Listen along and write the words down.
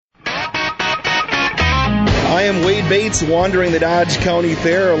I am Wade Bates, wandering the Dodge County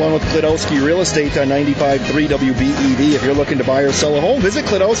Fair along with Klodowski Real Estate on 95.3 WBEV. If you're looking to buy or sell a home, visit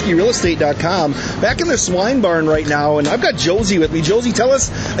KlodowskiRealEstate.com. Back in the swine barn right now, and I've got Josie with me. Josie, tell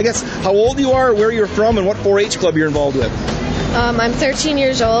us, I guess, how old you are, where you're from, and what 4-H club you're involved with. I'm 13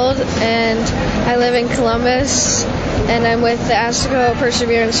 years old, and I live in Columbus, and I'm with the Astico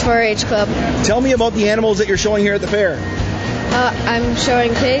Perseverance 4-H Club. Tell me about the animals that you're showing here at the fair. I'm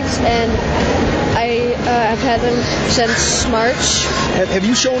showing pigs, and I've had them since March. Have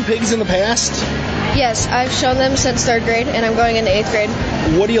you shown pigs in the past? Yes, I've shown them since 3rd grade, and I'm going into 8th grade.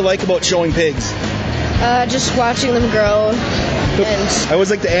 What do you like about showing pigs? Just watching them grow. And I always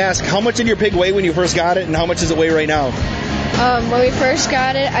like to ask, how much did your pig weigh when you first got it, and how much does it weigh right now? When we first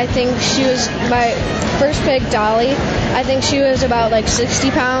got it, I think she was, my first pig, Dolly, I think she was about like 60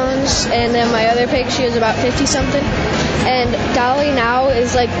 pounds, and then my other pig, she was about 50-something. And Dolly now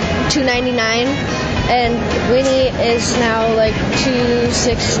is like 299, and Winnie is now like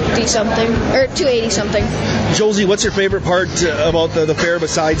 260-something, or 280-something. Josie, what's your favorite part about the fair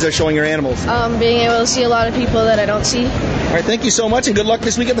besides showing your animals? Being able to see a lot of people that I don't see. All right, thank you so much, and good luck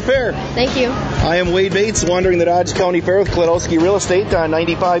this week at the fair. Thank you. I am Wade Bates, wandering the Dodge County Fair with Klodowski Real Estate on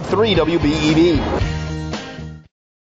 95.3 WBEV.